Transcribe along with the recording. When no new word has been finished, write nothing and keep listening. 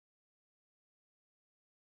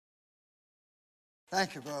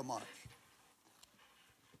Thank you very much.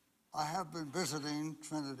 I have been visiting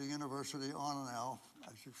Trinity University on and off,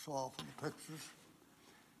 as you saw from the pictures,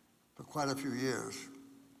 for quite a few years.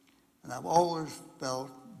 And I've always felt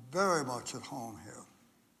very much at home here.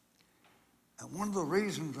 And one of the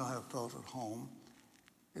reasons I have felt at home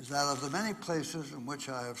is that of the many places in which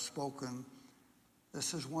I have spoken,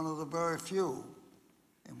 this is one of the very few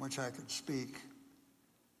in which I could speak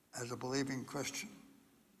as a believing Christian.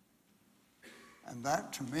 And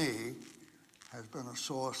that, to me, has been a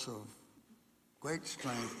source of great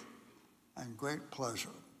strength and great pleasure.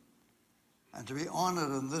 And to be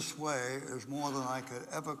honored in this way is more than I could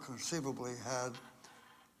ever conceivably had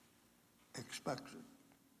expected.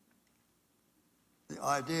 The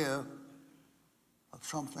idea of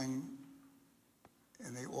something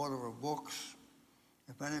in the order of books,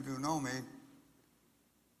 if any of you know me,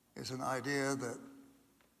 is an idea that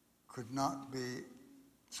could not be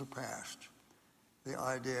surpassed. The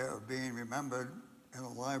idea of being remembered in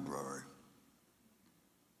a library.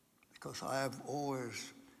 Because I have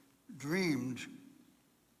always dreamed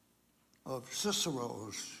of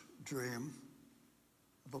Cicero's dream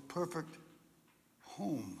of a perfect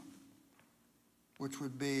home, which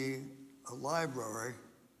would be a library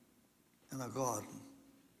in a garden.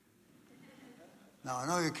 Now, I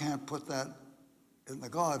know you can't put that in the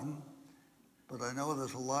garden, but I know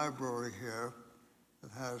there's a library here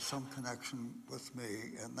that has some connection with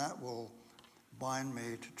me, and that will bind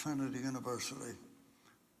me to Trinity University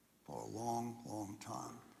for a long, long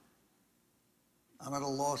time. I'm at a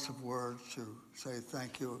loss of words to say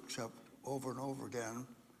thank you, except over and over again,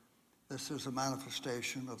 this is a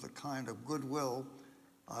manifestation of the kind of goodwill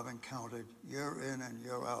I've encountered year in and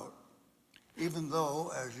year out. Even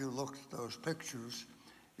though, as you looked at those pictures,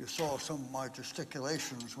 you saw some of my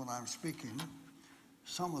gesticulations when I'm speaking,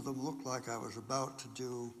 some of them looked like I was about to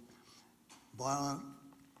do violent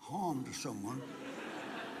harm to someone.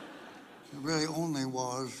 It really only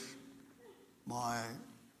was my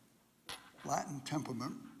Latin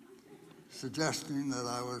temperament suggesting that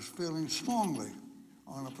I was feeling strongly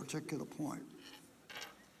on a particular point.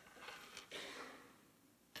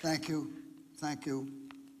 Thank you, thank you,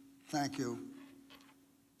 thank you.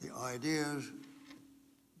 The ideas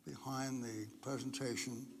behind the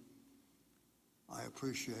presentation I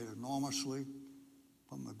appreciate enormously,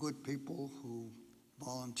 from the good people who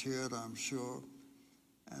volunteered, I'm sure,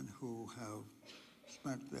 and who have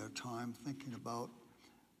spent their time thinking about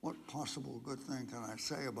what possible good thing can I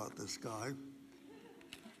say about this guy.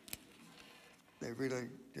 They really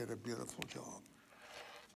did a beautiful job.